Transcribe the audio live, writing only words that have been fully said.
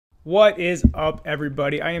What is up,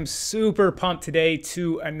 everybody? I am super pumped today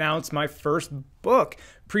to announce my first book.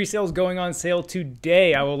 Pre-sale's going on sale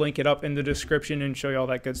today. I will link it up in the description and show you all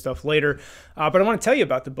that good stuff later. But I want to tell you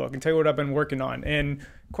about the book and tell you what I've been working on. And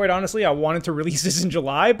quite honestly, I wanted to release this in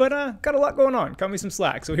July, but got a lot going on. Cut me some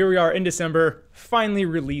slack. So here we are in December, finally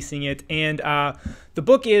releasing it. And the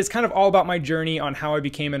book is kind of all about my journey on how I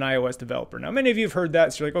became an iOS developer. Now, many of you have heard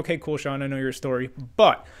that, so you're like, okay, cool, Sean, I know your story.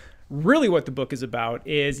 But really what the book is about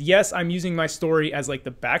is, yes, I'm using my story as like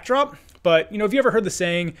the backdrop, but have you ever heard the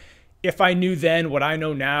saying, if I knew then what I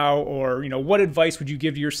know now, or what advice would you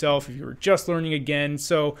give to yourself if you were just learning again?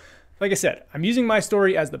 So like I said, I'm using my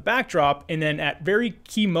story as the backdrop, and then at very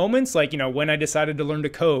key moments, like when I decided to learn to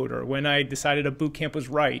code, or when I decided a boot camp was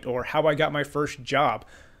right, or how I got my first job,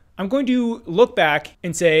 I'm going to look back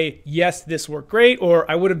and say, yes, this worked great, or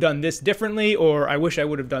I would have done this differently, or I wish I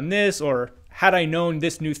would have done this, or had I known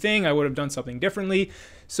this new thing, I would have done something differently.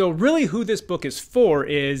 So really who this book is for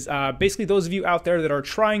is basically those of you out there that are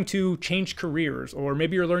trying to change careers, or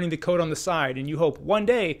maybe you're learning to code on the side and you hope one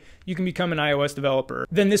day you can become an iOS developer.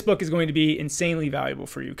 Then this book is going to be insanely valuable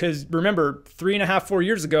for you. Because remember, 3.5, 4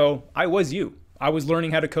 years ago, I was you. I was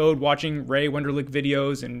learning how to code, watching Ray Wenderlich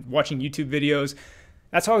videos and watching YouTube videos.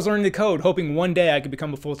 That's how I was learning to code, hoping one day I could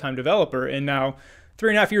become a full-time developer. And now,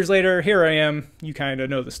 3.5 years later, here I am. You kind of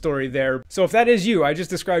know the story there. So if that is you, I just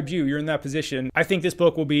described you, you're in that position, I think this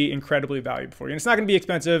book will be incredibly valuable for you. And it's not going to be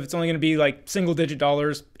expensive. It's only going to be like single-digit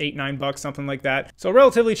dollars, $8, $9, something like that. So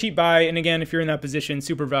relatively cheap buy. And again, if you're in that position,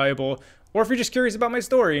 super valuable. Or if you're just curious about my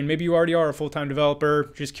story and maybe you already are a full-time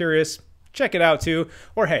developer, just curious, check it out too.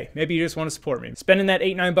 Or hey, maybe you just want to support me. Spending that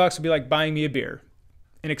 $8, $9 will be like buying me a beer.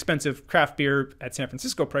 An expensive craft beer at San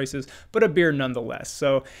Francisco prices, but a beer nonetheless.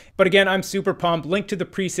 So, but again, I'm super pumped. Link to the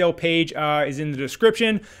pre-sale page is in the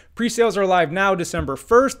description. Pre-sales are live now, December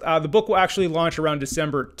 1st. The book will actually launch around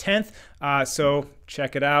December 10th. So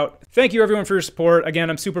check it out. Thank you everyone for your support.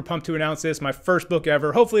 Again, I'm super pumped to announce this, my first book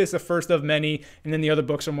ever. Hopefully it's the first of many, and then the other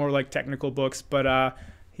books are more like technical books. But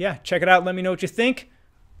yeah, check it out. Let me know what you think.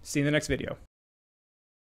 See you in the next video.